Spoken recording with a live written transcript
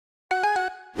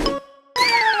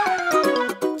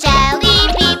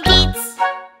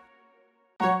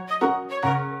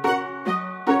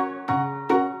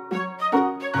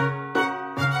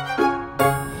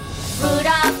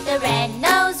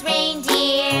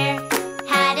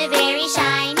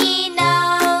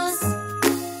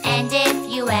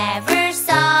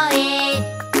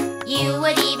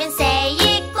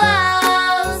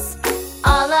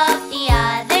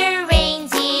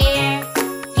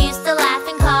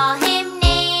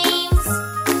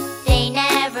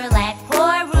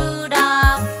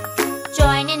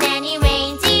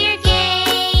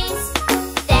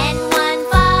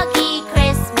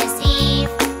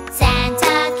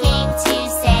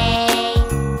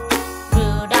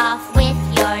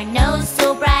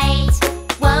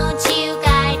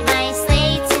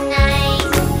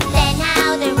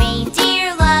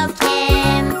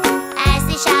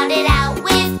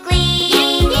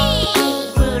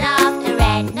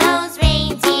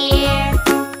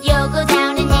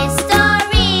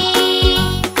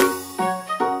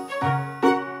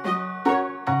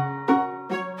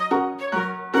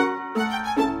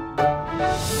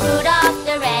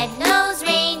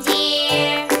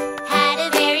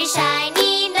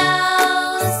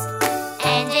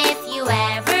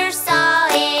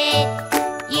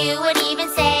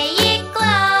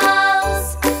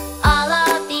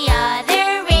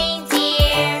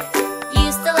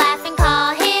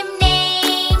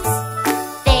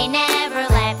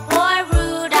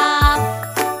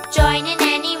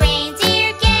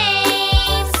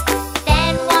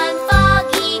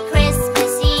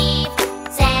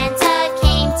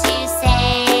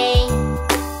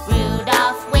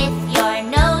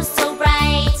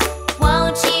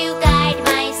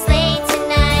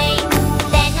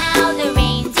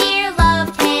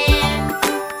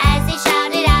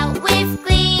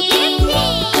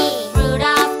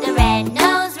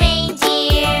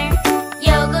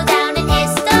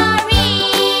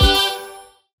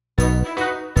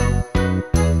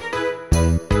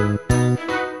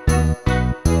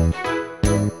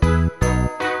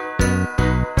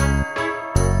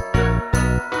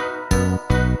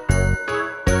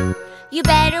You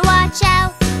better watch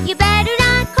out, you better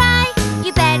not cry,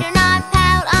 you better not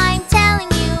pout, I'm telling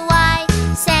you why.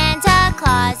 Santa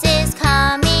Claus is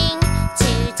coming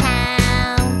to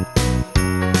town.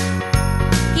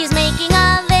 He's making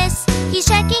a list, he's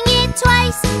checking it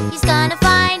twice. He's gonna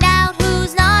find out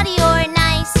who's naughty or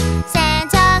nice.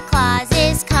 Santa Claus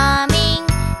is coming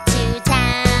to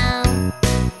town.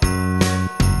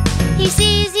 He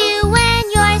sees you when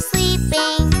you're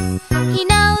sleeping, he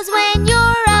knows when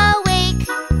you're awake.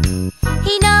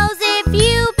 He knows if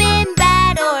you've been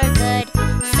bad or good,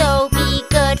 so be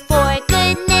good for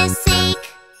goodness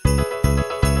sake.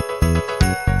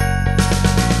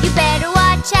 You better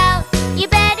watch out, you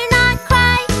better not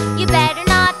cry, you better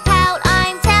not pout,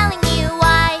 I'm telling you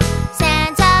why.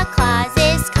 Santa Claus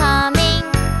is coming,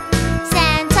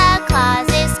 Santa Claus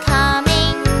is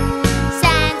coming,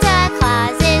 Santa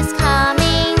Claus is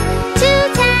coming to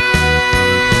town.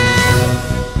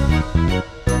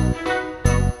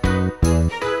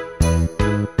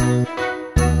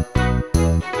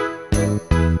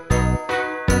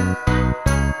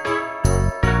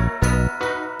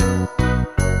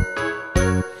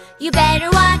 You better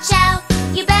watch out,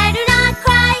 you better not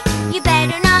cry, you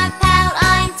better not pout,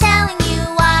 I'm telling you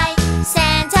why.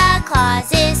 Santa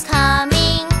Claus is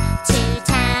coming to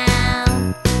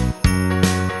town.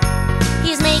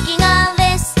 He's making a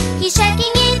list, he's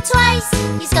checking it twice.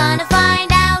 He's gonna find